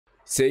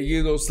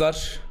Sevgili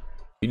dostlar,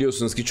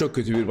 biliyorsunuz ki çok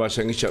kötü bir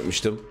başlangıç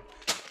yapmıştım.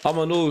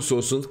 Ama ne olursa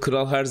olsun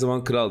kral her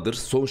zaman kraldır.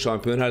 Son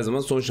şampiyon her zaman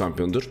son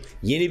şampiyondur.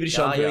 Yeni bir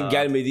şampiyon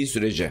gelmediği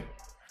sürece.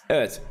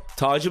 Evet,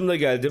 tacımla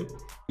geldim.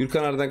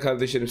 Gürkan Ardan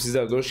kardeşlerim,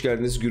 sizler de hoş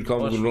geldiniz. Gürkan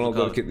bugün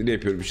Ronaldo hareketleri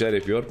yapıyor, bir şeyler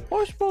yapıyor.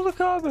 Hoş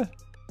bulduk abi.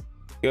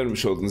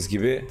 Görmüş olduğunuz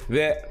gibi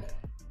ve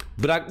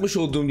bırakmış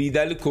olduğum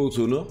liderlik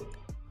koltuğunu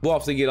bu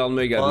hafta geri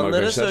almaya geldim puanları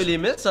arkadaşlar.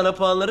 Söyleyeyim mi? Sana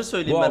puanları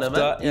söyleyeyim ben hemen. Bu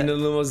hafta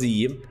inanılmaz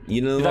iyiyim.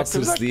 İnanılmaz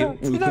hırslıyım.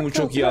 Uykumu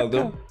çok iyi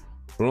aldım.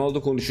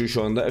 Ronaldo konuşuyor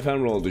şu anda.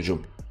 Efendim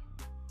Ronaldo'cum.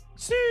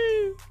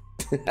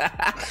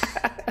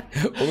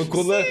 onun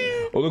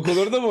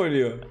kolları da mı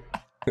oynuyor?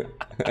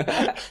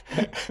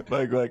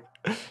 bak.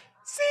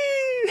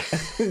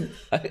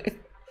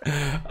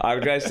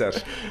 Arkadaşlar.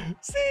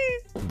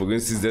 bugün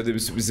sizlere de bir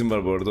sürprizim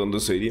var bu arada, onu da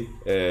söyleyeyim.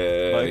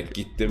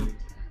 Gittim.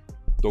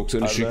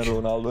 93'lük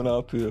Ronaldo ne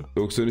yapıyor?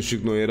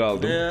 93'lük Neuer'i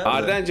aldım.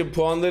 Ardancığım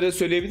puanları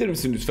söyleyebilir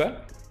misin lütfen?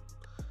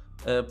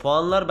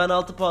 Puanlar, ben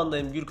 6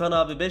 puandayım. Gürkan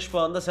abi 5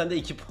 puanda, sen de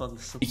 2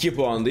 puandasın. 2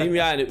 puandayım.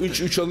 Yani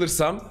 3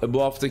 alırsam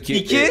bu haftaki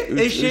 2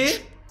 eşeği.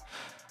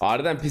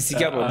 Arden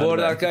pislik yapma. Bu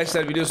arada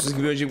arkadaşlar biliyorsunuz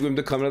ki bir önceki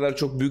bölümde kameralar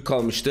çok büyük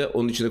kalmıştı.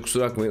 Onun için de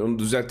kusura bakmayın, onu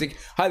düzelttik.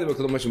 Hadi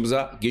bakalım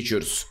maçımıza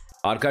geçiyoruz.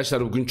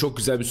 Arkadaşlar bugün çok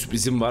güzel bir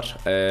sürprizim var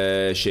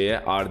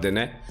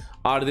Arden'e.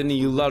 Arden'in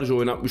yıllarca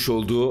oynatmış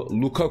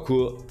olduğu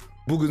Lukaku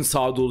bugün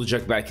sahada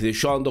olacak belki de.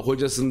 Şu anda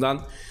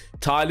hocasından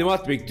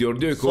talimat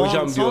bekliyor. Diyor ki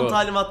hocam diyor. Son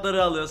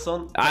talimatları alıyor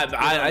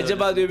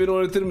acaba diyor beni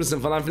oynatır mısın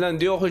falan filan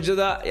diyor. Hoca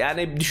da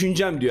yani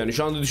düşüneceğim diyor. Yani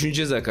şu anda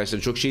düşüneceğiz arkadaşlar.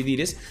 Çok şey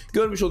değiliz.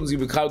 Görmüş olduğunuz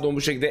gibi Kardon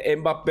bu şekilde.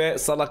 Mbappe,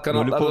 Salah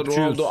kanatlarda,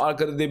 Ronaldo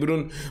arkada, De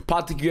Bruyne,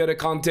 Patrick Vieira,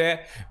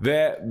 Kante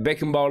ve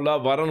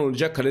Beckenbauer'la Varan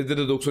olacak. Kalede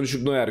de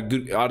 93'lük Neuer.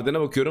 Arden'e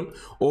bakıyorum.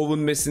 Owen,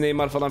 Messi,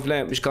 Neymar falan filan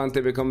yapmış.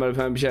 Kante, Beckenbauer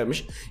falan bir şey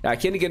yapmış. Ya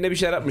kendi kendine bir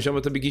şeyler yapmış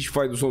ama tabii ki hiç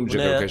faydası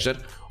olmayacak arkadaşlar.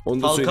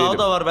 Onu da söyleyelim.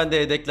 Falcao da var bende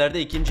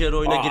yedeklerde. İkinci yarı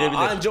oyuna girebilir.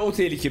 Anca o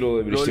tehlikeli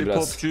olabilir işte biraz.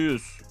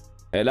 Lollipopçuyuz.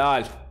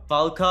 Helal.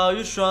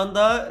 Falcao'yu şu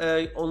anda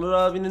Onur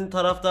abinin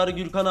taraftarı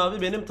Gürkan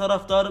abi, benim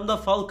taraftarım da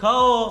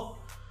Falcao.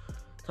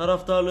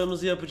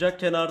 Taraftarlığımızı yapacak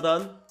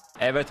kenardan.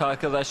 Evet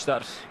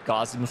arkadaşlar,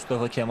 Gazi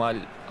Mustafa Kemal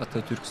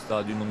Atatürk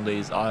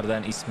Stadyumundayız.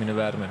 Arden ismini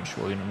vermemiş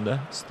oyununda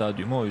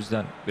stadyumu, o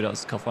yüzden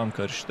biraz kafam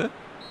karıştı.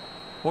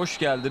 Hoş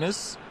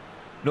geldiniz.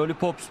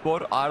 Lollipop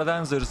Spor,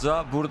 Arden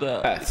Zırza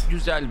burada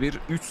güzel bir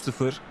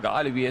 3-0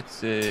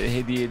 galibiyet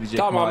hediye edecek.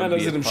 Tamamen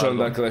hazırım şu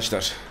anda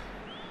arkadaşlar.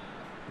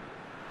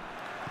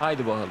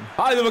 Haydi bakalım.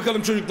 Haydi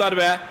bakalım çocuklar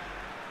be.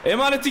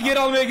 Emaneti geri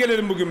almaya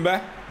gelelim bugün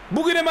be.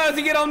 Bugün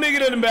emaneti geri almaya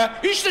gelelim be.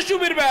 İşte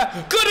şu bir be.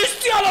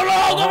 Cristiano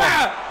Ronaldo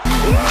be.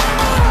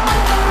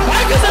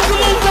 Herkes akıllı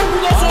olacak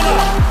bundan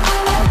sonra.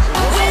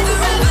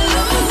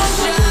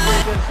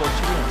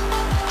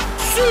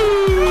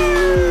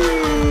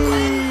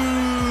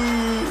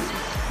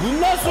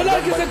 Bundan sonra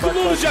herkes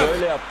akıllı olacak.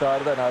 Böyle yaptı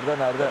Arden.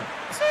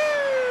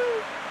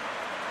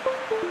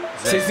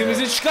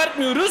 Sesimizi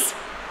çıkartmıyoruz.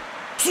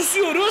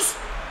 Susuyoruz.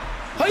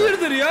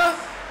 Hayırdır ya?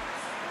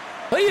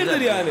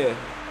 Hayırdır yani?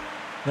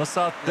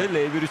 Nasıl attı?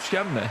 L1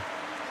 üçgen mi?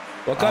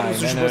 Bakar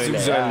mısın şu pası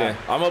güzelliğe?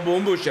 Ama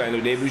bomboş yani.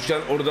 L1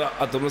 üçgen orada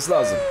atılması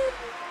lazım.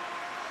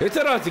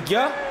 Yeter artık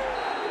ya.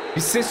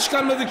 Biz ses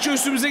çıkarmadıkça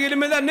üstümüze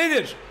gelinmeler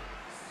nedir?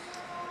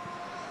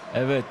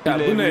 Evet, ya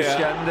bu ne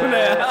ya? Bu ne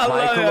ya?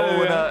 Michael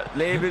Owen'a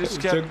L1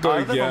 üçgen. Çok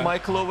komik ya.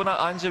 Michael Owen'a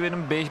anca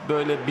benim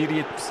böyle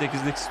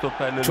 1.78'lik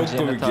stoperlerin çok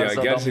komik ya.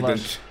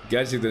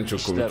 Gerçekten çok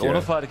işte komik ya.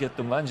 Onu fark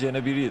ettim lan. Cene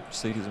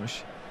 1.78'miş.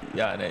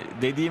 Yani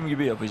dediğim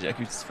gibi yapacak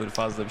 3-0,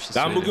 fazla bir şey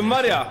ben bugün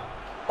var ya.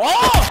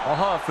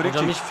 Aha free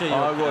kick. Hiçbir şey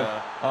yok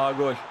ya.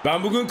 Gol.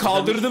 Ben bugün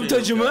kaldırdım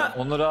tacımı.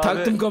 Onur abi,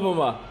 taktım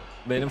kafama.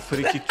 benim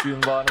free kickçi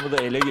ünvanımı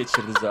da ele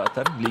geçirdi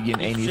zaten. Ligin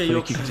en iyi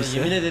free kickçisi.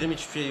 Yemin ederim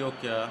hiçbir şey yok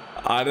ya.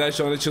 Arden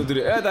şu anda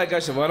çıldırıyor. Evet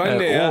arkadaşlar, Varan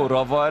ne ya?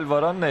 Rafael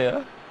Varan ne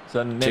ya?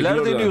 Sen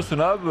neler deniyorsun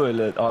abi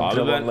böyle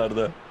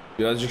antrenmanlarda?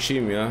 Birazcık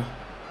şeyim ya.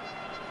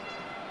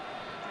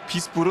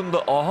 Pis burun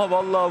da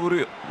vallahi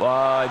vuruyor.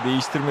 Vay,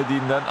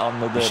 değiştirmediğinden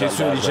anladı. Bir şey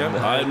söyleyeceğim.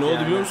 Hayır, ne oldu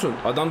yani. biliyor musun?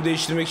 Adam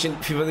değiştirmek için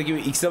FIFA'daki gibi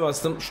X'e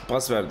bastım,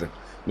 pas verdi.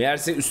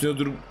 Meğerse üstüne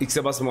durup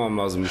X'e basmamam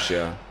lazımmış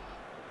ya.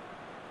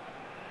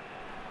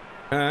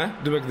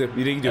 Dur bakayım,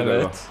 bire gidiyor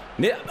galiba.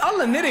 Ne?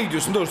 Allah, nereye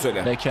gidiyorsun? Doğru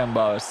söyle.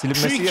 Beckenbauer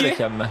silinmesi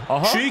gereken mi?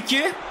 Şu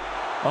iki.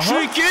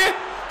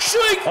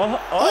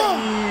 Ay,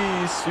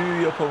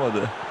 suyu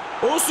yapamadı.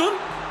 Olsun.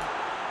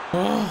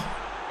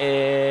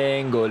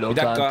 Engolo Bir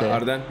dakika Kante.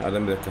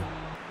 Arden bir dakika.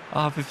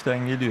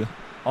 Hafiften geliyor.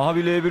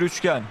 Bir L1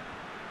 üçgen.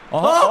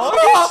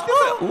 Geçti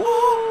mi?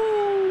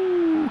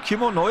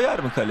 Kim o? Neuer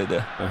mi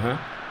kalede?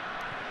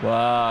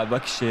 Vay,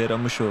 bak işe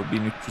yaramış o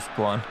 1300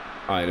 puan.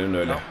 Aynen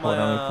öyle.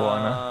 Oranı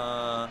puanı.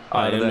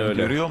 Aynen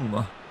öyle. Görüyor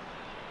musun?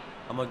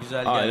 Ama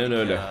güzel geldi. Aynen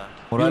öyle. Ya.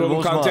 Moral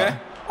bozma. Kante.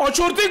 Aç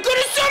ortayı,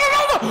 Cristiano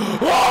Ronaldo.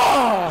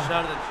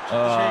 Dışarıda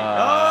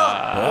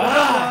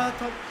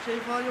şey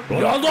falan yok.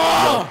 Ronaldo.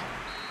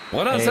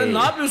 Varan sen ne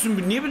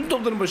yapıyorsun? Niye bütün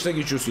topların başına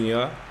geçiyorsun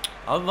ya?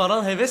 Abi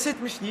Varan heves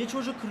etmiş. Niye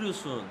çocuk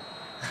kırıyorsun?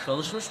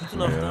 Çalışmış bütün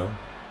hafta.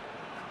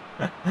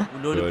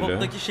 Bu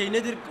Lollipop'taki şey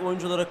nedir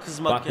oyunculara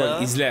kızmak ya?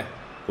 Bak izle.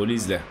 Golü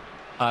izle.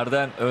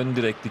 Arden ön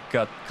direk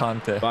dikkat.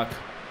 Kante. Bak.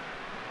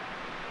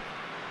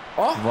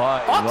 Ah,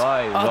 Vay at,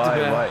 vay at vay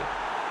be. vay.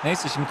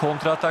 Neyse şimdi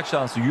kontra atak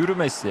şansı. Yürü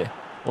Messi.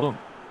 Oğlum.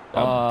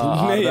 Ya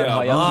bu ne ya?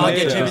 hayat Aa,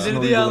 felsefesini geçebilirdi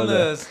uyguladı.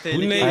 yalnız. Bu ne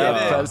Tehlikeli. ya?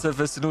 Hayat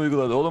felsefesini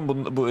uyguladı. Oğlum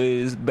bu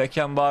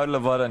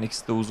Beckenbauer'la Varane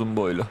ikisi de uzun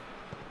boylu.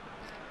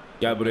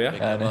 Gel buraya. Yani.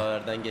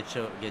 Beckenbauer'den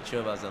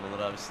geçiyor bazen, Onur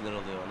abi sinir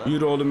oluyor ona.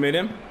 Yürü oğlum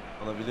benim.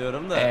 Onu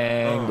biliyorum da.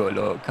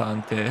 N'Golo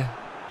Kante.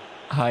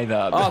 Haydi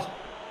abi. Al.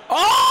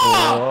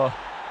 Aa! Oo.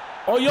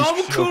 Ayağımı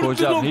Hiçbir şey yok kırdı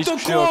hocam. Hiçbir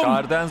şey yok. .com.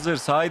 Arden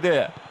Zırs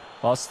haydi.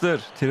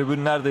 Bastır.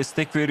 Tribünler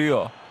destek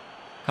veriyor.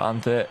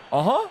 Kante.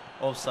 Aha.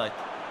 Offside.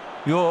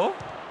 Yo.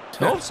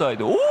 Ne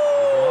olsaydı? Oo.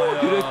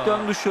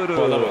 Direkten dışarı.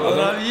 Bana bak. Onur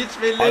abi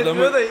hiç belli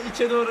etmiyor da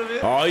içe doğru bir.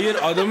 Hayır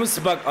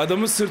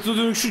adamın sırtı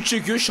dönük şut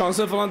çekiyor.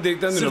 Şansa falan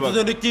direkten dönüyor Sırtı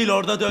bak. dönük değil,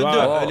 orada döndü.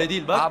 Bak. Öyle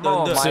değil bak,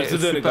 Ama o döndü.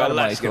 Sırtı dönük, Süper Allah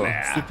Mike aşkına o.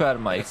 ya. Süper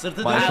Mike.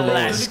 Sırtı Michael dönük, Allah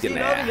Owen. dönük aşkına değil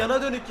ya. abi,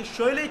 yana dönük ki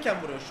şöyleyken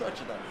vuruyor şu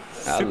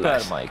açıdan. Süper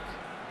aşkına. Mike.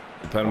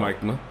 Süper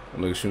Mike mı?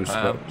 Onu şimdi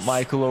süper.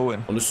 Michael Owen.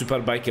 Onu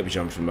süper bike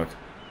yapacağım şimdi bak.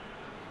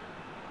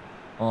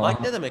 Aha.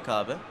 Bike ne demek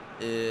abi?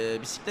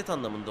 Bisiklet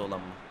anlamında olan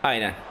mı?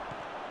 Aynen.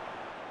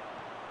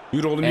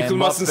 Yürü oğlum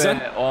yıkılmazsın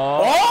sen. Aa.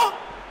 Aa!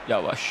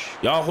 Yavaş.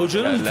 Ya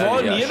hocanın Yerler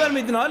faul yaş. niye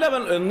vermedin hala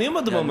ben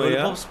anlayamadım Yani ama böyle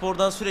ya. Pop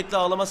Spor'dan sürekli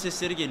ağlama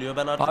sesleri geliyor.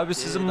 Ben artık Abi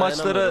sizin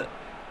dayanamıyorum.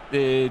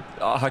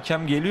 maçlara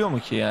hakem geliyor mu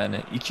ki yani?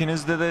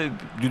 İkinizde de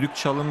düdük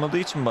çalınmadığı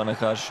için bana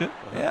karşı.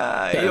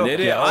 Ya yok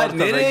nereye- ya. Ay, Ortada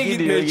nereye gidiyor,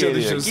 gitmeye geliyor.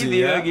 çalışıyorsun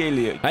Gidiyor ya?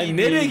 geliyor. Hayır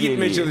gidiyor, nereye gitmeye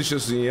geliyor.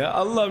 çalışıyorsun ya?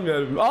 Allah'ım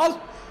yarabbim. Al.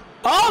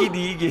 Al.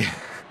 Gidiyor.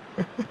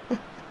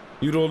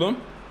 Yürü oğlum.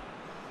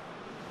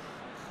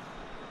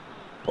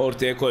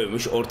 Ortaya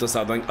koymuş. Orta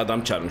sahadan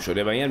adam çarpmış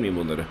oraya. Ben yer miyim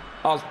bunları?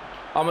 Al.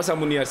 Ama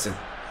sen bunu yersin.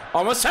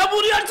 Ama sen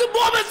bunu yersin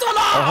Muhammed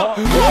Salah. Aha.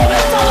 Muhammed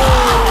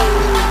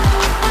Salah.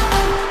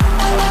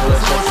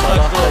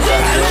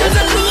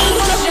 Herkese kılı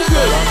olacak bugün.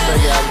 Salah da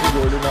geldi,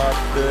 golünü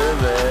attı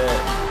ve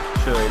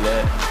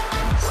şöyle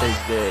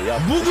secde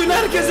yaptı. Bugün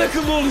herkese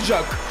kılı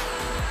olacak.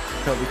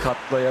 Tabii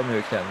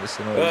katlayamıyor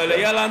kendisini. o Öyle yüzden.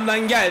 yalandan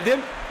geldim.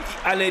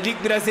 Hani lig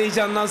biraz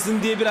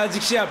heyecanlansın diye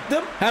birazcık şey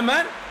yaptım.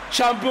 Hemen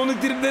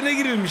şampiyonluk triplerine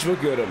girilmiş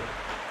bakıyorum.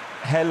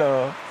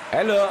 Hello.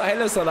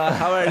 Hello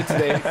Salah. How are you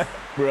today,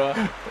 bro?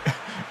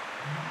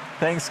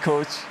 Thanks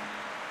coach.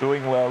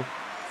 Doing well.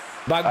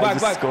 Bak I bak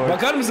just bak. scored.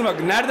 Bakar mısın bak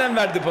nereden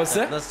verdi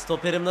pası? Nasıl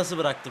stoperim nasıl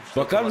bıraktım?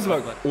 Bakar mısın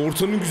bak.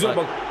 Ortanın güzel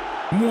bak.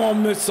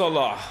 Muhammed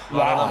Salah.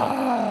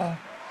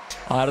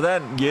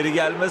 Arden geri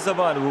gelme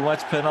zamanı. Bu maç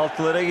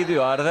penaltılara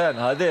gidiyor Arden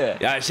hadi.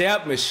 Ya şey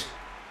yapmış.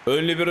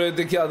 Ön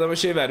liberodaki adama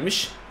şey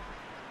vermiş.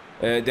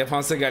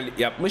 Defansa gel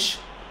yapmış.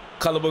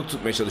 Kalabalık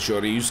tutmaya çalışıyor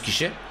orayı 100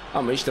 kişi.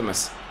 Ama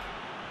işlemez.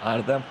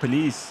 Arden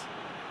please.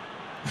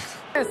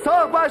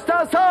 Sağ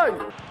baştan sağ.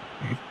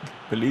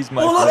 Please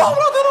my friend.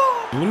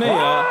 Bu ne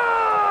ya?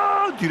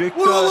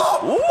 Direktör.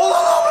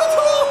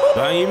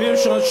 Ben yemin ediyorum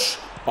şu an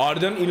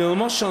Arden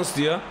inanılmaz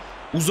şanslı ya.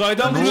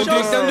 Uzaydan vuruyor Neuer.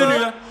 direkten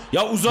dönüyor.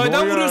 Ya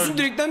uzaydan Neuer. vuruyorsun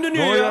direkten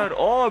dönüyor ya. Neuer.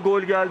 Aa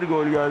gol geldi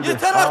gol geldi.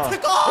 Yeter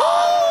artık.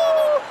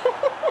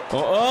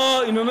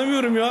 Aa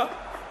inanamıyorum ya.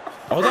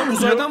 Adam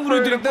uzaydan Yok vuruyor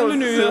böyle direkten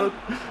dönüyor ya. pozisyon.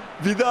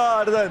 Bir daha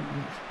Arden.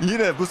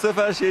 Yine bu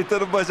sefer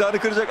şeytanın bacağını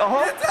kıracak.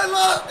 Aha. Yeter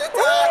lan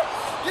yeter.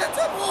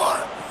 Yeter vur.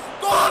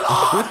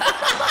 Gol.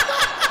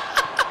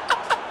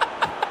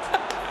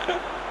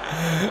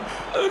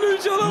 Öyle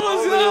bir şey Ne olamaz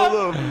oluyor ya.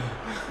 oğlum?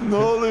 Ne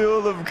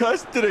oluyor oğlum? Kaç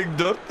direk?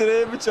 4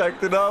 direğe mi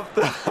çaktı? Ne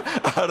yaptı?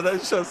 Arden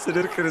şu an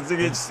sinir krizi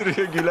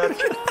geçiriyor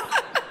gülerken.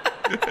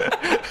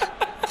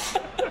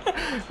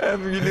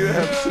 Hem gülüyor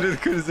hem sinir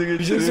krizi geçiriyor.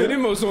 Bir şey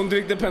söyleyeyim mi? O son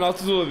direkte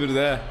penaltı da olabilirdi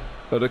he.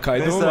 Öyle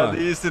kaydım Neyse ama. hadi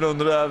iyisin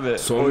Onur abi.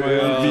 Sorma O,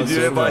 ya,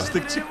 videoya sorma.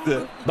 başlık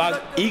çıktı.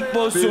 Bak ilk Videoya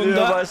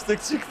pozisyonda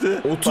başlık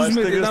çıktı. 30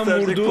 Başta metreden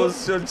gösterecek vurdu.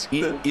 pozisyon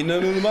çıktı.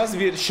 İnanılmaz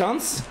bir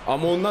şans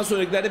ama ondan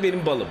sonrakilerde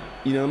benim balım.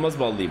 İnanılmaz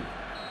ballıyım.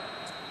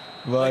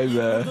 Vay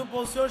be. Vurduğu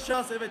pozisyon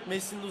şans, evet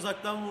Messi'nin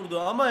uzaktan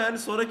vurdu ama yani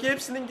sonraki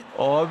hepsinin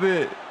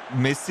Abi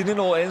Messi'nin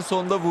o en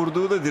sonda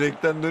vurduğu da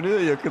direkten dönüyor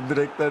ya, yakın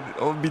direkten.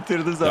 O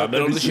bitirdi zaten. Ya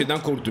ben orada işi. şeyden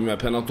korktum ya.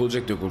 Penaltı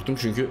olacak diye korktum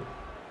çünkü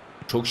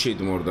çok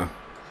şeydim orada.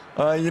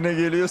 Ha yine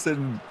geliyor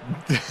senin.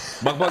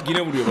 Bak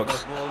yine vuruyor bak.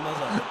 bu olmaz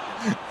abi.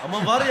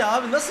 Ama var ya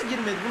abi nasıl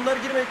girmedi? Bunlar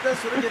girmedikten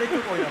sonra gerek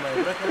yok oynamaya.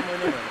 Bırakalım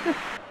oynamayalım.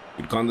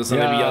 Gürkan da sana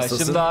bir Ya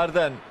yaslasın. şimdi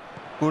Arden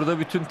burada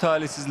bütün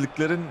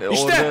talihsizliklerin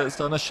İşte! orada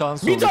sana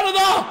şans Bir olur. tane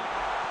daha!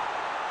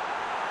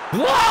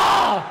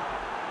 Vaa!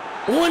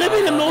 Oyna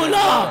benimle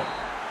oyna!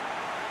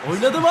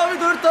 Oynadım abi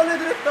 4 tane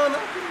direkt daha ne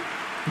yapayım?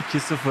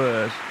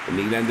 2-0.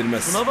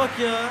 İlgilendirmez. Buna bak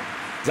ya.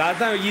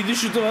 Zaten 7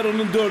 şutu var,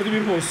 onun 4'ü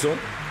bir pozisyon.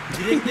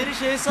 Direkleri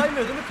şeye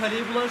saymıyor değil mi?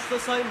 Kaleyi bulan şuta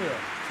saymıyor.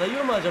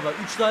 Sayıyor mu acaba?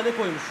 3 tane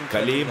koymuşsun.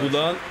 Kaleyi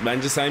bulan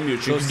bence saymıyor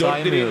çünkü 4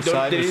 Saymıyor,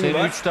 direğin Senin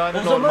var. 3 tane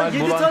O zaman normal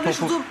 7 bulan tane topu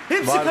şutun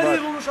hepsi var, kaleyi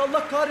var. bulmuş.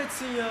 Allah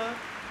kahretsin ya.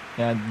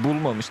 Yani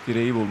bulmamış,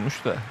 direği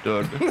bulmuş da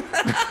 4'ü.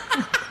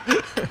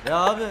 Ya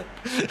abi.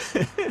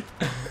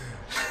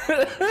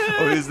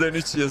 O yüzden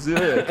 3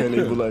 yazıyor ya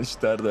kaleyi bulan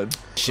şutlardan.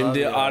 Şimdi Abi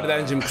ya.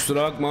 Arden'cim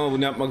kusura bakma ama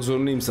bunu yapmak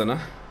zorundayım sana.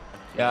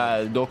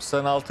 Ya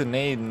 96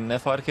 ne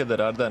fark eder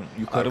Arden?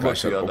 Yukarı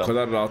Arkadaşlar, bakıyor adam. o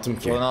kadar rahatım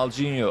ki.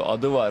 Ronaldinho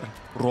adı var.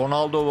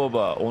 Ronaldo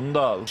baba, onu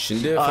da al.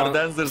 Şimdi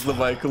Arden zırslı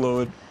Michael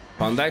Owen.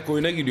 Van Dijk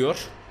oyuna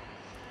giriyor.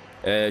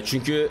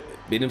 Çünkü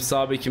benim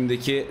sağ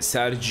bekimdeki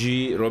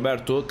Sergi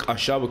Roberto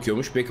aşağı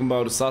bakıyormuş.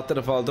 Beckenbauer'ı sağ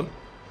tarafa aldım.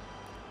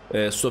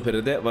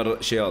 Stoper'e de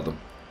aldım.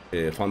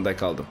 Van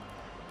Dijk aldım.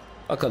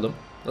 Bakalım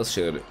nasıl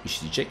şeyler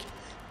işleyecek.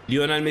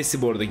 Lionel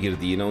Messi bu arada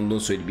girdi yine, ondan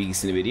söyle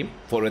bilgisini vereyim.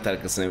 Forvet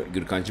arkasına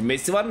Gürkan'cığım.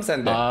 Messi var mı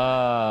sende?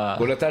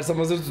 Gol atarsam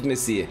hazır tut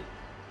Messi'yi.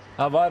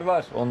 Ha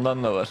var,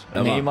 ondan da var.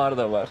 Tamam. Neymar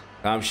da var.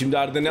 Tamam, şimdi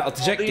Arden'e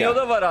atacak ya. Ronaldinho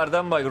da var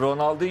Arden, bak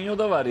Ronaldinho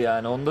da var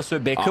yani, onu da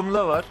söyle. Beckham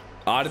da var.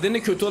 Arden'e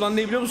kötü olan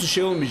ne biliyor musun?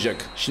 Şey olmayacak.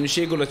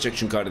 Şimdi gol atacak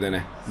çünkü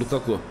Arden'e.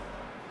 Lukaku.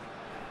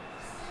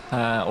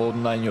 Ha,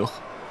 ondan yok.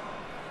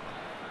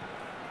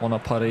 Ona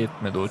para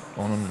yetmedi,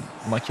 onun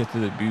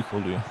maketi de büyük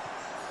oluyor.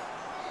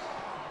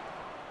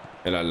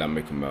 Helal lan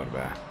Beckenbauer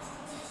be.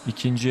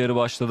 İkinci yarı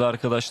başladı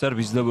arkadaşlar.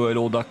 Biz de böyle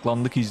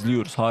odaklandık,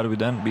 izliyoruz.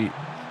 Harbiden bir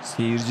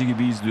seyirci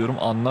gibi izliyorum.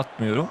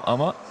 Anlatmıyorum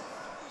ama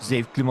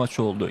zevkli maç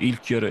oldu.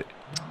 İlk yarı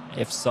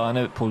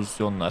efsane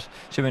pozisyonlar.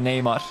 Şimdi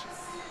Neymar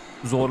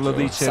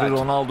zorladı içeri sakin.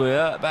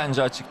 Ronaldo'ya.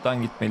 Bence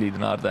açıktan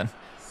gitmeliydin Arden.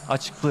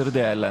 Açıkları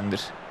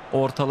değerlendir.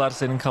 Ortalar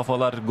senin,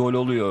 kafalar gol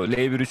oluyor.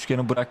 L1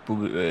 üçgeni bırak bu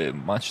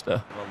maçta.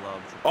 Vallahi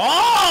abi çok.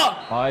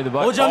 Haydi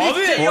bak. Hocam Abi,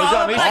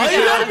 Hocam hiçbir hayır şey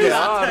yok abi ya.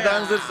 zaten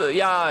Arden zırsı.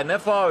 Ya ne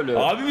faulü.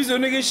 Abi biz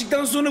öne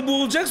geçtikten sonra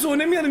bu olacaksa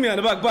oynamayalım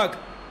yani. Bak.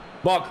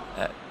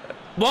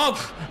 Bak.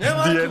 Ne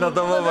var Diyen ki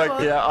adama bunda, ne bak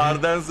var? ya.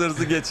 Arden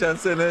zırsı geçen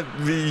sene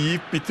bir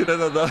yiyip bitiren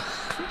adam.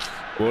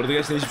 Bu arada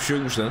gerçekten hiçbir şey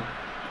yokmuş lan.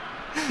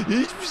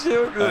 Hiçbir şey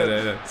yok.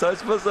 Aynen.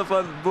 Saçma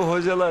sapan bu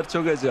hocalar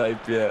çok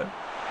acayip ya.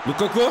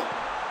 Lukaku.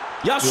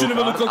 Yaz şunu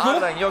be Lukaku.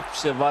 Arden yok bir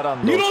şey, var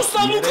anda.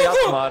 Miroslav Yere Lukaku.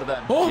 yatma Arden.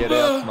 Oh Yere be.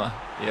 yatma.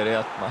 Yere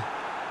yatma.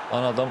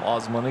 Lan adam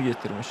azmanı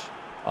getirmiş.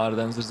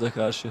 Arden zırza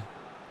karşı.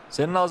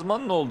 Senin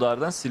azman ne oldu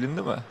Arden?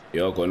 Silindi mi?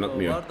 Yok,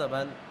 oynatmıyor. Var da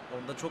ben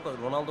orada çok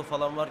Ronaldo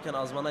falan varken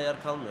Azman'a yer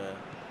kalmıyor ya.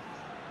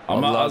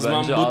 Ama Vallahi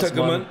Azman bence bu Azman-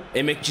 takımın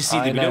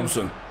emekçisiydi, Aynen. biliyor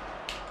musun?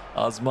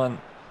 Azman.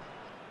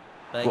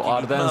 Belki Bu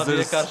Arden Gülme abiye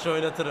Zırs- karşı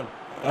oynatırım.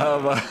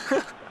 Ha bak.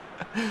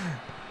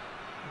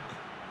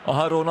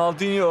 Aha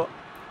Ronaldinho.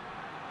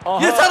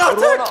 Aha, Yeter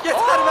artık!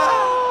 Yeter be!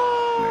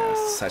 Ya,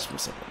 saçma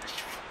sapan.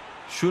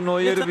 Şu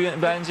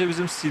Neuer'i bence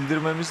bizim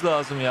sildirmemiz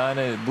lazım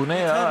yani. Bu ne ya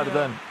Yeter ya.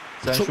 Arden?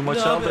 Sen Çok şu maçı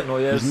iyi al abi. da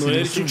Neuer Neuer için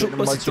sildirsin, çok benim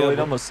basit maçı ya bu.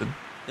 oynamasın.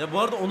 Ya bu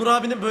arada Onur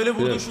abinin böyle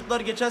vurduğu Evet. şutlar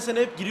geçen sene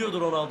hep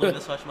giriyordu Ronaldo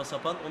ile saçma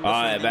sapan. Onu da Aa,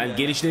 söyleyeyim ben yani.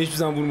 gelişine hiçbir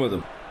zaman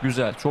vurmadım.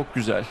 Güzel, çok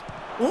güzel.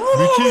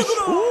 Müthiş.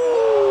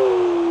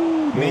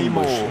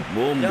 Neymo. Ya bu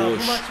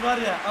Bomboş. maç var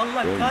ya,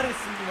 Allah Oğlum.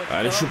 kahretsin bu maçı.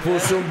 Yani şu tamam mı?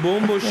 pozisyon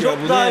bomboş ya.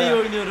 Çok Bu daha ne iyi ya?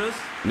 oynuyoruz.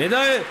 Ne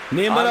daha?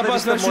 Neymar'a Arda pas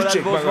işte ver, şut moral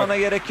çek. Bak, bozmana bak.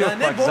 gerek yok Ya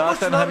ne bak. bomboşsun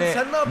Zaten abi, hani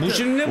sen ne yaptın? Bu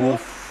şimdi ne bu?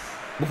 Of.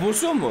 Bu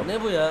pozisyon mu?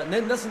 Ne bu ya?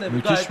 Nasıl ne bu?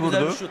 Müthiş Gayet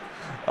güzel vurdu. bir şut.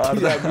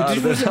 Arda, Ya müthiş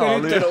Arda vursa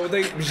ağlıyor. kalite avuta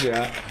gitmiş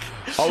ya.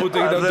 Avuta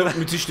giden Arda- top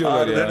müthiş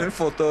diyorlar Arda'nın ya.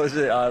 foto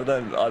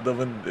Arda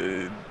adamın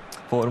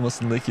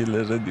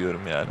formasındakilere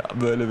diyorum yani.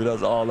 Böyle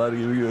biraz ağlar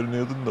gibi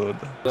görünüyordun da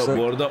orada.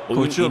 Bu arada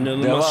oyun Koçum,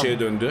 inanılmaz devam. şeye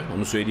döndü.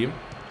 Onu söyleyeyim.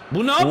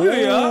 Bu ne yapıyor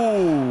ya?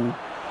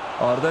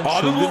 Arden Abi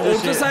bu çılgınca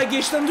orta saha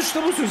geçten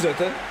dışta basıyor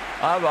zaten.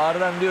 Abi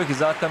Arden diyor ki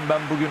zaten ben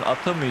bugün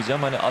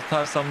atamayacağım. Hani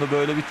atarsam da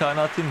böyle bir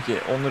tane atayım ki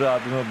Onur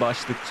abime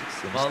başlık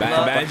çıksın.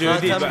 Vallahi Bence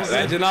öyle değil. zaten bu-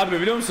 Bence ne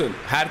yapıyor biliyor musun?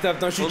 Her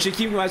taraftan şut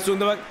çekeyim ki maç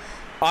sonunda bak.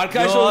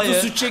 Arkadaşlar Yo, orta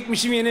hayır. şut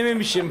çekmişim,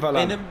 yenememişim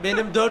falan.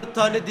 Benim 4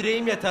 tane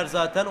direğim yeter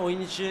zaten.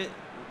 Oyun içi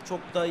çok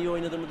daha iyi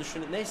oynadığımı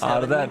düşünüyorum. Neyse ya, ben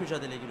Arden. iyi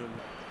mücadeleye giriyorum.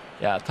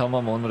 Ya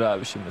tamam Onur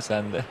abi, şimdi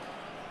sen de.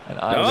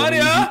 Yani Ne var iyi-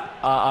 ya?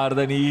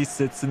 Arden iyi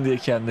hissetsin diye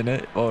kendini,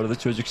 orada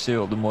çocuk şey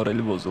oldu,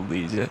 morali bozuldu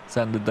iyice.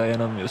 Sen de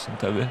dayanamıyorsun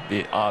tabii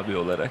bir abi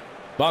olarak.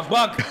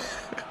 Bak.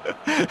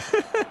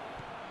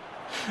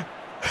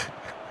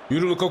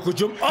 Yürü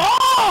Lukaku'cum.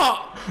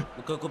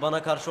 Lukaku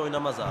bana karşı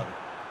oynamaz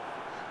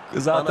abi.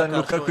 Zaten karşı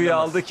Lukaku'yu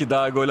oynamaz. aldı ki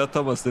daha gol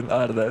atamasın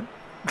Arden.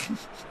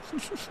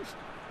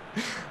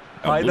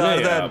 Ya Haydi bu ne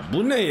Arden. ya?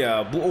 Bu ne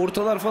ya? Bu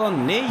ortalar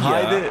falan ne ya?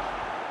 Haydi.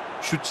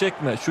 Şut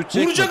çekme, şut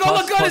çekme. Vuracak,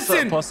 Allah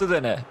kahretsin. Pası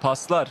dene.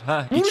 Paslar.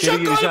 Ha, içeri Vuracak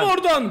galiba gireceksin.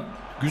 oradan.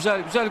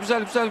 Güzel.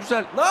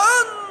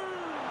 Lan!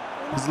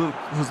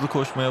 Hızlı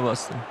koşmaya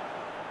bastın.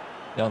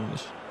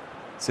 Yanlış.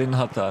 Senin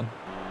hatan.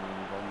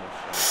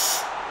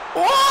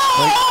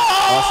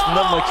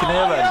 Aslında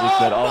makineye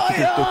verecekler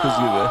 6.49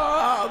 gibi.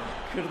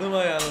 Kırdım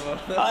ayağını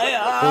bu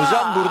arada.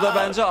 Hocam burada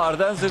bence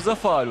Arden Zırza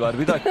faul var.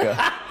 Bir dakika.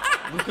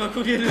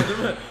 Lukaku geliyor değil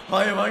mi?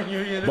 Hayvan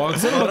gibi geliyor.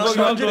 Baksana, bak, Baran bak,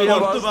 Şampi bak,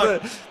 korktu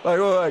bastı.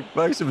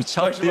 Bak şimdi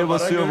çat Bak şimdi diye Baran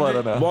basıyor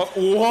görecek. Varan'a. Bak,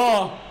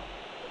 oha.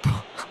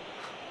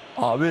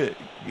 Abi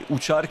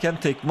uçarken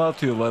tekme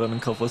atıyor Varan'ın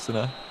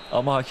kafasına.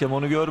 Ama hakem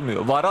onu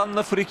görmüyor.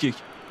 Varan'la free kick.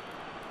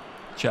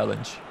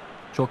 Challenge.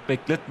 Çok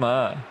bekletme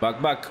ha.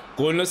 Bak.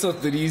 Gol nasıl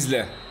atılır, iyi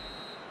izle.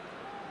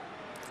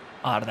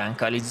 Arden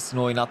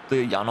kalecisini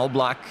oynattı. Jan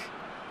Oblak.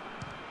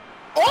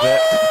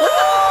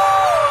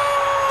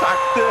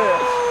 Taktı.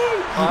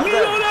 Arden.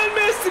 Lionel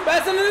Messi.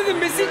 Ben sana ne dedim?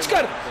 Messi'yi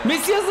çıkar.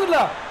 Messi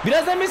hazırla.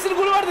 Birazdan Messi'nin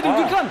golü var dedim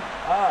Gürkan.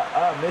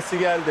 Messi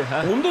geldi.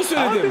 Ha. Onu da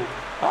söyledim.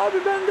 Abi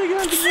ben de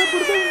geldim ya,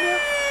 buradayım ya.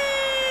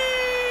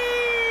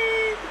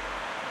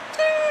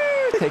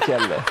 tek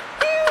elle.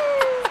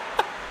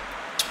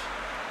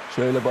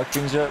 Şöyle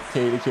bakınca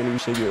tehlikeli bir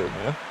şey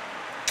görünüyor.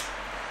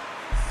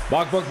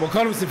 Bak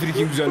bakar mısın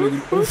frikin güzelliğine?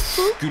 Uf,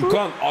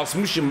 Gürkan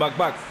asmışım bak.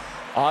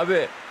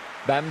 Abi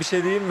ben bir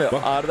şey diyeyim mi?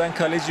 Bak. Arden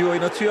kaleciyi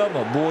oynatıyor ama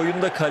bu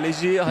oyunda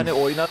kaleciyi hani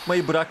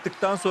oynatmayı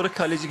bıraktıktan sonra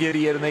kaleci geri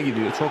yerine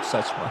gidiyor. Çok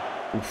saçma.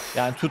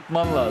 Yani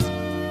tutman lazım.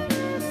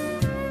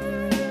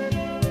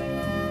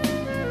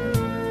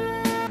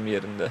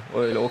 Yerinde.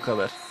 Öyle o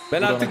kadar.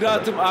 Ben Buradan artık o kadar.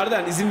 rahatım.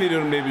 Arden izin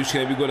veriyorum bir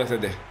üçgene bir gol at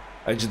hadi.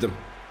 Acıdım.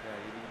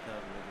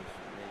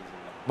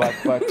 Bak.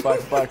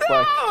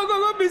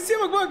 Aa, Messi'ye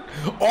bak.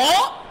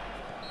 Aa!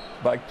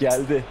 Bak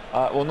geldi.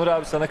 Onur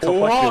abi sana kapak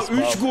Oha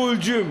resmi 3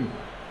 golcüm.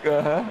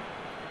 Aha.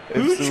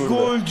 Hepsi 3 burada.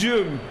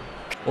 golcüm.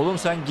 Oğlum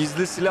sen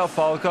gizli silah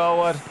Falcao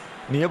var.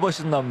 Niye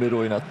başından beri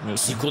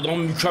oynatmıyorsun? Siko'dan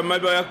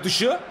mükemmel bir ayak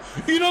dışı.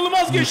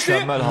 İnanılmaz geçti.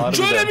 Mükemmel,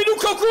 harbiden. Şöyle bir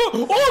Lukaku.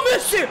 O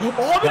Messi.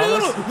 Abi ne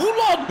Yalnız- vur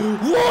lan.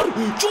 Vur.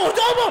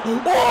 Jordi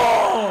ama.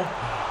 Aa!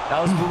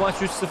 Yalnız bu maç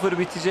 3-0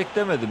 bitecek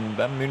demedim mi?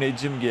 Ben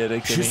müneccim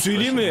gereken. Bir şey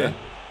söyleyeyim mi?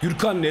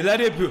 Gürkan neler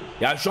yapıyor?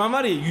 Ya şu an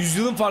var ya 100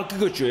 yılın farkı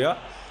kaçıyor ya.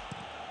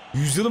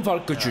 100 yılın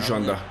farkı kaçıyor şu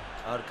anda.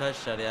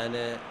 Arkadaşlar yani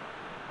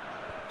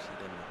bir şey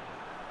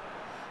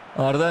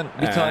demiyorum. Arden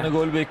bir tane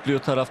gol bekliyor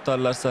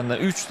taraftarlar senden.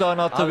 3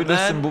 tane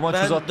atabilirsin Abi bu maç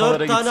ben uzatmalara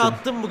 4 tane gitsin.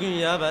 attım bugün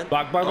ya ben.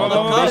 Bak.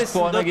 Allah beş kahretsin,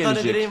 puana 4 tane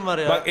gelecek. direğim var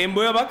ya. Bak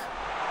Embo'ya bak.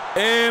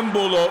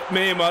 Embolo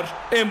Neymar.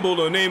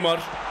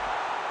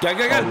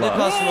 Gel. Ne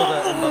kalsın o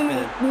da Mbappe'nin.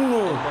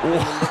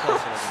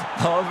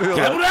 Ne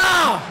yapıyorlar? Gel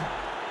buraya.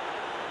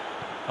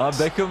 Ha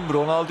Beckham,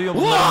 Ronaldinho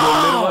bunların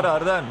golleri var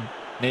Arden.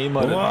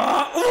 Neymar'ın.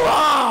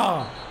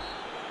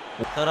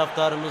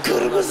 Taraftarımız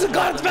Kırmızı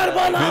kart ver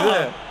bana.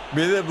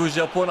 Bir de bu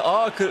Japon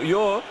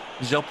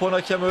Japon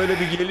hakem öyle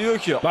bir geliyor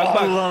ki Bak.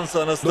 Allah'ın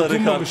sana sarı kart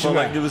Dokunmamışım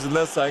falan ben.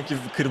 gibisinden sanki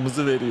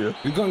kırmızı veriyor.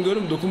 Gürkan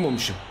görüyorum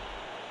dokunmamışım.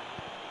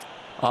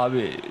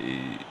 Abi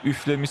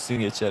üflemişsin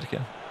geçerken.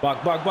 Bak.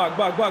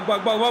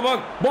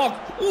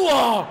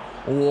 Uaa!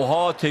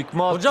 Oha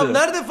tekme attı. Hocam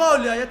nerede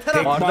faul ya? Yeter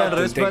Tekme artık. Arden attın,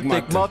 resmen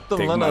tekme attın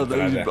tekme lan attın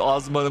hadi.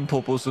 Azmanın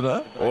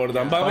poposuna.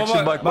 Oradan Bak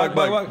şimdi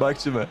bak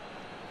şimdi.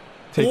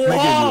 Tekme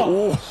Oha!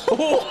 geliyor.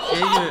 Şey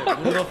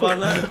gibi Bruno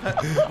Farnar.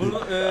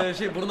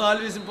 Bruno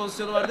Alves'in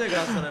pozisyonu vardı ya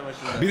Galatasaray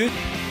maçında. Bir de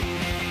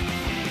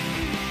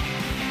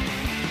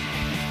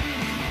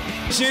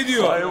şey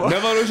diyor. Vay.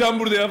 Ne var hocam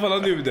burada ya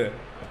falan diyor bir de.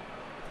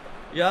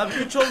 Ya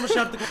 3 olmuş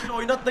artık.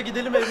 Oynat da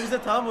gidelim evimize.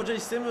 Tamam hoca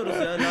istemiyoruz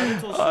ya.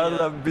 Lanet olsun ya.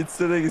 Arden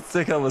bitse de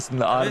gitsek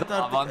havasında. Arden artık,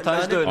 avantaj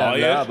da lanet- önemli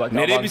Hayır. ha. Bak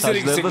Nereye bir sene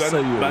avantajları gitsek da ben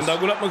sayıyoruz. daha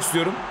gol atmak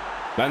istiyorum.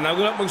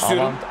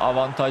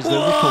 Avantajları da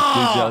Oha!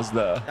 toplayacağız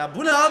da. Ya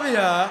bu ne abi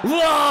ya? Bu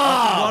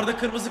Vaa! arada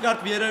kırmızı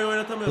kart bir yere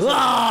oynatamıyorsun.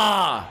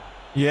 Vaa!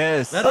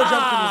 Yes. Ver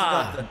hocam kırmızı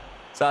kartı.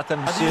 Zaten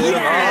bir Hadi şey yürü.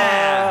 yok.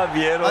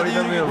 Bir yere Hadi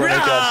oynamıyor yürü.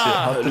 bana karşı. Öyle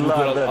bir Hatırla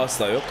kural Arden.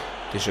 asla yok.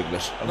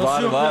 Teşekkürler.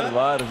 Nasıl yok ya?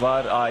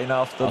 Var. Aynı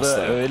haftada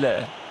Asla yok.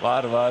 öyle.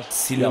 Var.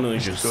 Silinen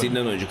Yapmıştık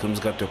oyuncu.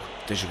 Kırmızı kart yok.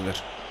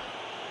 Teşekkürler.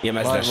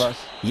 Yemezler. Var.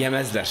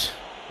 Yemezler.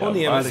 Ya Onu var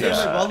yemezler.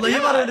 ya.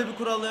 Vallahi var öyle bir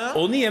kural ya.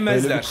 Onu Öyle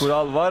yemezler. bir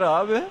kural var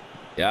abi.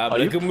 Ya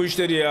bırakın Ayıp. bu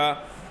işleri ya.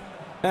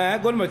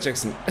 Gol mü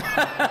atacaksın?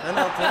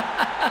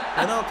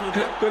 Penaltı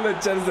hocam. Gol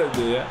atacaksın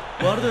sen diyor ya.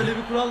 Bu arada öyle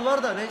bir kural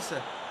var da neyse.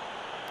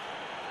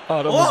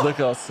 Aramızda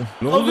kalsın.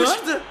 Ne oldu lan?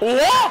 Alıştı.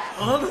 Oha!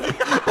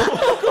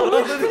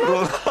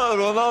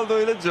 Ronaldo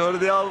ile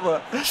Jordi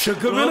Alba.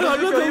 Şaka Ronaldo böyle bir hala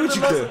hayırdır mı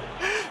çıktı?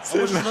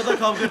 Ama şuna da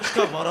kavga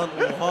çıkar. Varan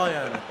oha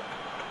yani.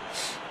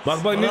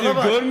 Bak Bana ne diyor?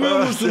 bak. Görmüyor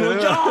musun Selam.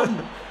 hocam?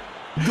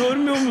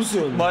 Görmüyor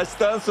musun?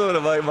 Maçtan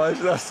sonra.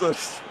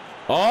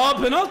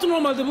 Penaltı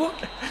normalde bu.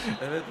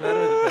 Evet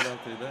vermedi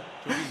penaltıyı da.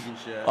 Çok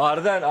ilginç ya.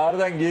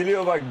 Arden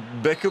geliyor bak.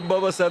 Beckham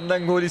baba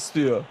senden gol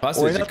istiyor. Pas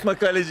Oynatma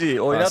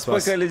kaleciyi. Oynatma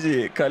pas.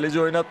 kaleciyi.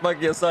 Kaleci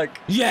oynatmak yasak.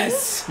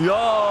 Yes.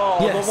 Ya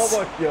Yes.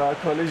 adama bak ya.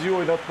 Kaleciyi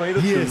oynatmayı da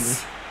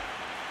Yes.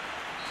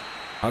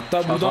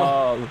 Hatta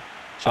buradan.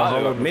 Çakal.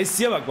 Aha bak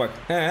Messi'ye bak.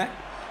 He.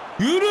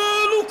 Yürü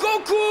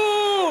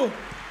Lukaku.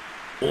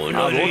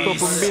 Abi o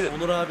topun bir...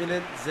 Onur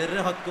abinin zerre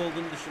hakkı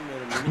olduğunu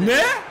düşünmüyorum.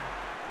 Ne?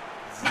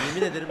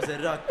 Yemin ederim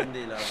zerre hakkın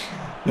değil abi.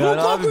 Yani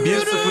Lukaku abi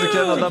 1-0 iken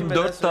yürü! adam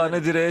 4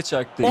 tane direğe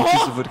çaktı. Oha!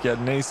 2-0 iken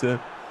neyse.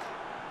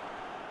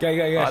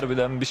 Gel.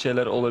 Harbiden bir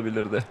şeyler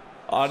olabilirdi.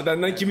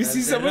 Arden'den kimi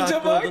silsem Zerre hakkı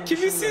acaba? olduğunu Kimi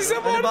düşünmüyorum.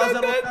 silsem Hani bazen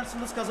Arden'den?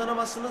 bakarsınız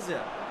kazanamazsınız ya.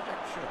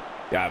 Yapacak bir şey yok.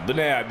 Ya bu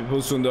ne ya? Bir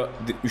pozisyonda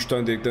 3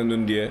 tane direkten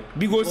dön diye.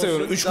 Bir gol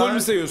sayıyorsun. 3 gol Daha-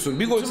 mü sayıyorsun?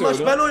 Bir gol Bütün maç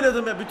sayıyorsun. ben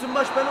oynadım ya. Bütün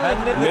maç ben Ben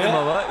oynadım. ne dedim Ne?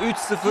 ama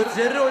 3-0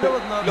 Zerre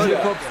oynamadın abi.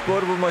 Lollipop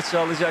Spor bu maçı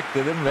alacak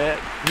dedim ve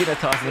yine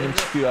tahminim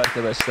çıkıyor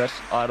arkadaşlar.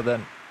 Arden.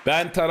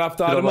 Ben Kusura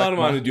taraftarıma bakma.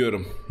 armağan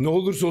ediyorum. Ne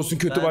olursa olsun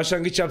kötü Ben-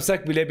 başlangıç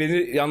yapsak bile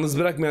beni yalnız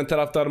bırakmayan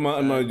taraftarıma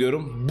armağan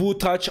ediyorum. Bu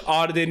taç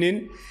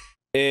Arden'in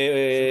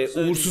uğursuz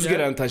söyleyeceğim.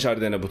 gelen taç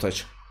Arden'e bu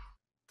taç.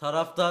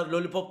 Taraftar,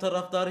 Lollipop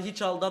taraftarı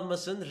hiç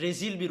aldanmasın.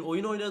 Rezil bir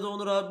oyun oynadı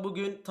Onur abi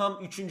bugün. Tam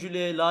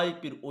üçüncülüğe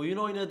layık bir oyun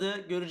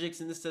oynadı.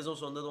 Göreceksiniz sezon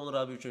sonunda da Onur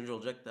abi üçüncü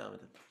olacak. Devam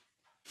edelim.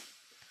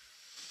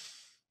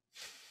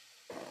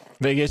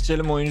 Ve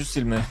geçelim oyuncu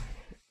silme.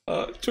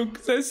 Çok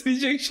güzel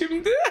silecek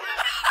şimdi.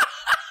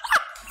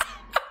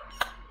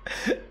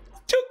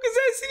 Çok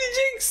güzel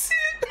sileceksin.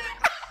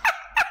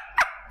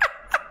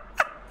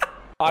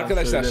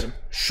 Arkadaşlar söylerim.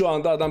 şu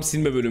anda adam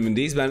silme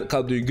bölümündeyiz. Ben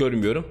kadroyu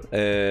görmüyorum.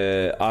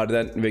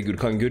 Arden ve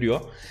Gürkan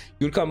görüyor.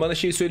 Gürkan bana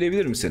şey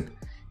söyleyebilir misin?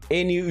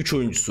 En iyi 3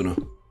 oyuncusunu.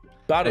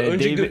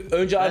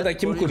 Önce Arden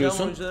kimi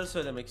kuruyorsun? Oyuncuları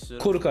söylemek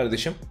istiyorum. Koru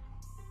kardeşim.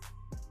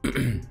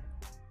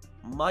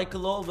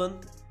 Michael Owen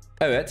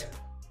Evet.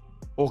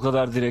 O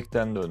kadar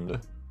direkten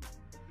döndü.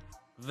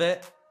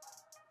 ve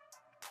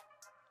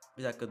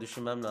bir dakika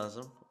düşünmem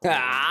lazım.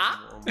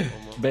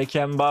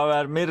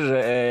 Beckenbauer mi?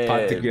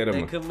 Patrick Vieira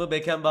mı? Beckham mı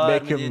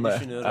Beckenbauer mi diye Beckham mı?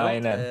 düşünüyorum.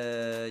 Aynen.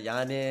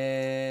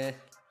 Yani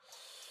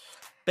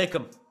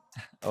Beckham.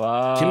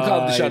 Vay. Kim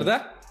kaldı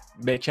dışarıda?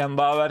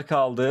 Beckenbauer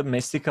kaldı,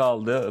 Messi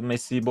kaldı.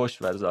 Messi'yi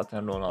boş ver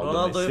zaten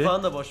Ronaldo'yu Messi.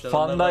 falan da boş ver.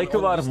 Van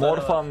Dijk'ı var, Onlardan Mor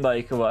 19 tane Van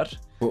Dijk'ı var.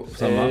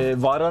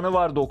 Tamam. Varan'ı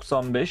var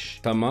 95.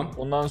 Tamam.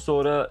 Ondan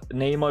sonra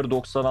Neymar'ı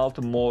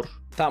 96 Mor.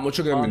 Tamam o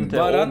çok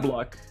önemli. Ante,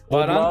 Oblak.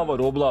 Oblak var,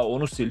 Oblak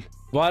onu sil.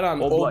 Varan,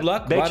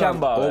 Oblak,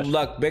 Beckenbauer.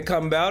 Oblak,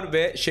 Beckenbauer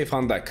ve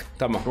Van Dijk.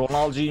 Tamam.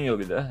 Ronaldinho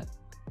bir de.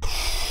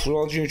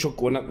 Ronaldinho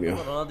çok oynatmıyor.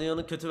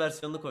 Ronaldinho'nun kötü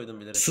versiyonunu koydum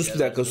bilerek. Sus bir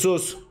dakika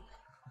sus.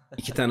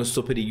 2 tane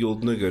stoper iyi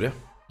olduğuna göre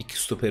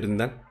 2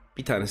 stoperinden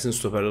bir tanesini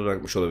stoperle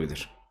bırakmış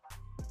olabilir.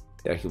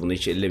 Der ki bunu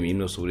hiç ellemeyeyim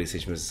nasıl burayı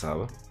seçmesi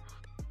hesabı.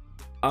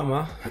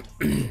 Ama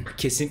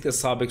kesinlikle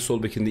sağ bek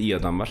sol bekinde iyi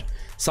adam var.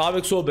 Sağ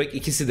bek sol bek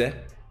ikisi de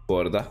bu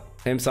arada.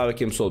 Hem sağ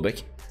bek hem sol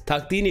bek.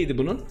 Taktiği neydi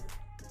bunun?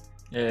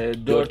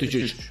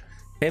 4-3-3.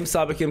 Hem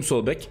sağ bek hem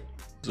sol bek.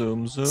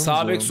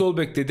 Sağ bek sol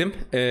bek dedim.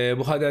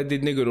 Bu hadi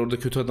dediğine göre orada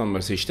kötü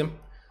adamları seçtim.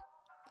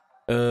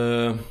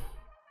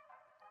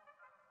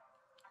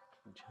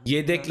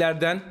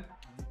 Yedeklerden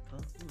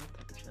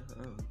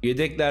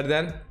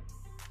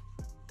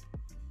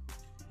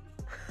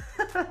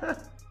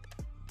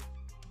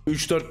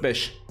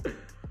 3-4-5.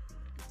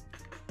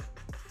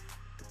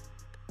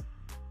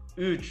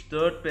 3,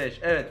 4, 5.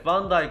 Evet,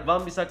 Van Dijk,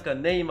 Van Bissaka,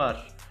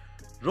 Neymar,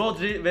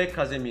 Rodri ve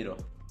Casemiro.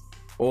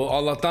 O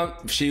Allah'tan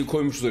şeyi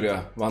koymuştur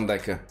ya Van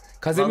Dijk'ı.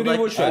 Casemiro'yu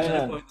boş ver.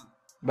 Aynen.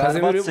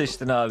 Casemiro Berbat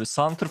seçtin abi.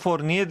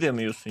 Santrfor niye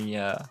demiyorsun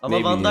ya? Ama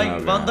Ne Van bileyim abi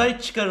Dijk, ya. Van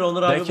Dijk çıkarır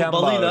Onur abi bu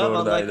Beckenbauer balıyla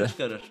Van oradaydı. Dijk'ı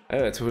çıkarır.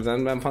 Evet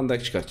buradan ben Van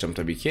Dijk çıkartacağım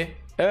tabii ki.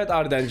 Evet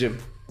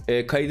Arden'cim.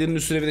 Kaydının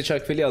üstüne bir de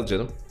Çarkfeli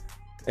alacağım.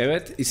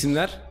 Evet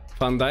isimler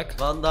Van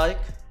Dijk. Van Dijk,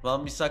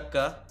 Van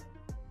Bissaka,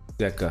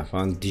 Bir dakika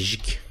Van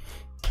Dijk.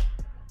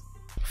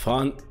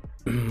 Van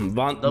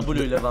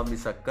W ile Van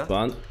Bissaka.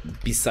 Van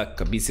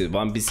Bissaka.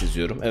 Van Bis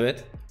yazıyorum.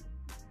 Evet.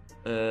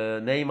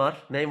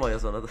 Neymar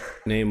yazan adı.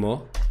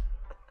 Neymo.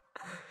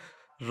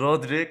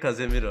 Rodri,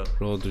 Casemiro.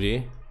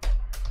 Rodri.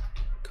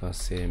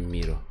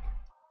 Casemiro.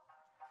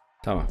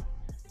 Tamam.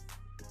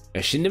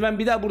 Şimdi ben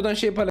bir daha buradan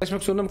şey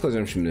paylaşmak zorunda mı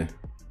kalacağım şimdi?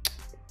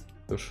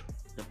 Dur.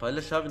 Ya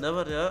paylaş abi ne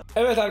var ya?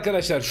 Evet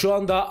arkadaşlar şu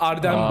anda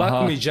Arden Aha.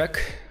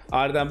 bakmayacak.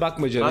 Arden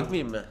bakma canım.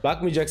 Bakmayayım mı?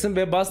 Bakmayacaksın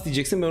ve bas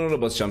diyeceksin ben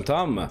ona basacağım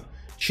tamam mı?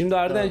 Şimdi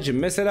Arden'cim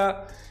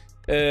mesela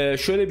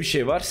şöyle bir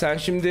şey var. Sen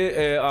şimdi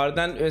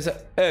Arden mesela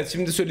evet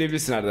şimdi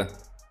söyleyebilirsin Arden.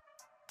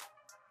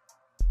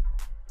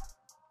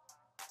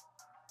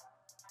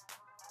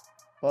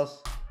 Bas.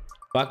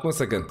 Bakma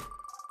sakın.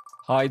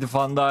 Haydi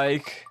Van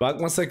Dijk.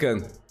 Bakma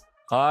sakın.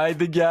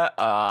 Haydi gel.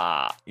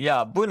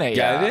 Ya bu ne ya?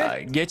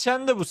 Geldi.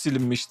 Geçen de bu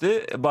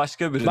silinmişti.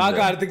 Başka birinde. Bak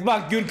artık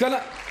bak Gürkan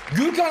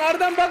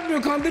Arden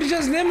bakmıyor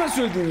kandıracağız ne hemen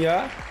söyledin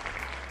ya?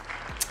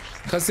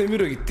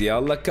 Casemiro gitti ya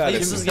Allah kahretsin.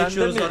 Kayıtsız Sen de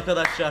geçiyoruz mi?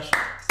 arkadaşlar.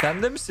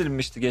 Sende mi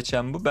silinmişti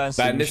geçen bu? Ben Ben de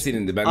silmiştim.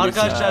 silindi. Ben de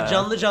Arkadaşlar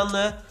silindi.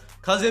 canlı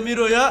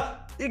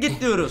Casemiro'ya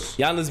git diyoruz.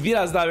 Yalnız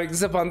biraz daha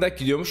beklese Van Dijk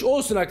gidiyormuş.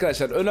 Olsun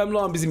arkadaşlar. Önemli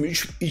olan bizim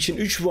için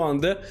 3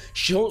 puandı.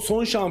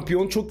 Son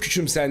şampiyon çok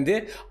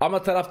küçümsendi.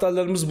 Ama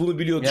taraftarlarımız bunu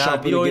biliyordu Ya, bir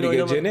şampiyonun oyun geri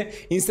geleceğini.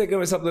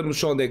 Instagram hesaplarımız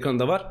şu anda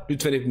ekranda var.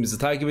 Lütfen hepimizi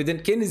takip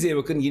edin. Kendinize iyi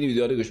bakın. Yeni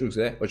videolarda görüşmek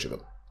üzere.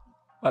 Hoşçakalın.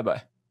 Bay bay.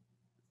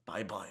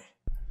 Bye bye.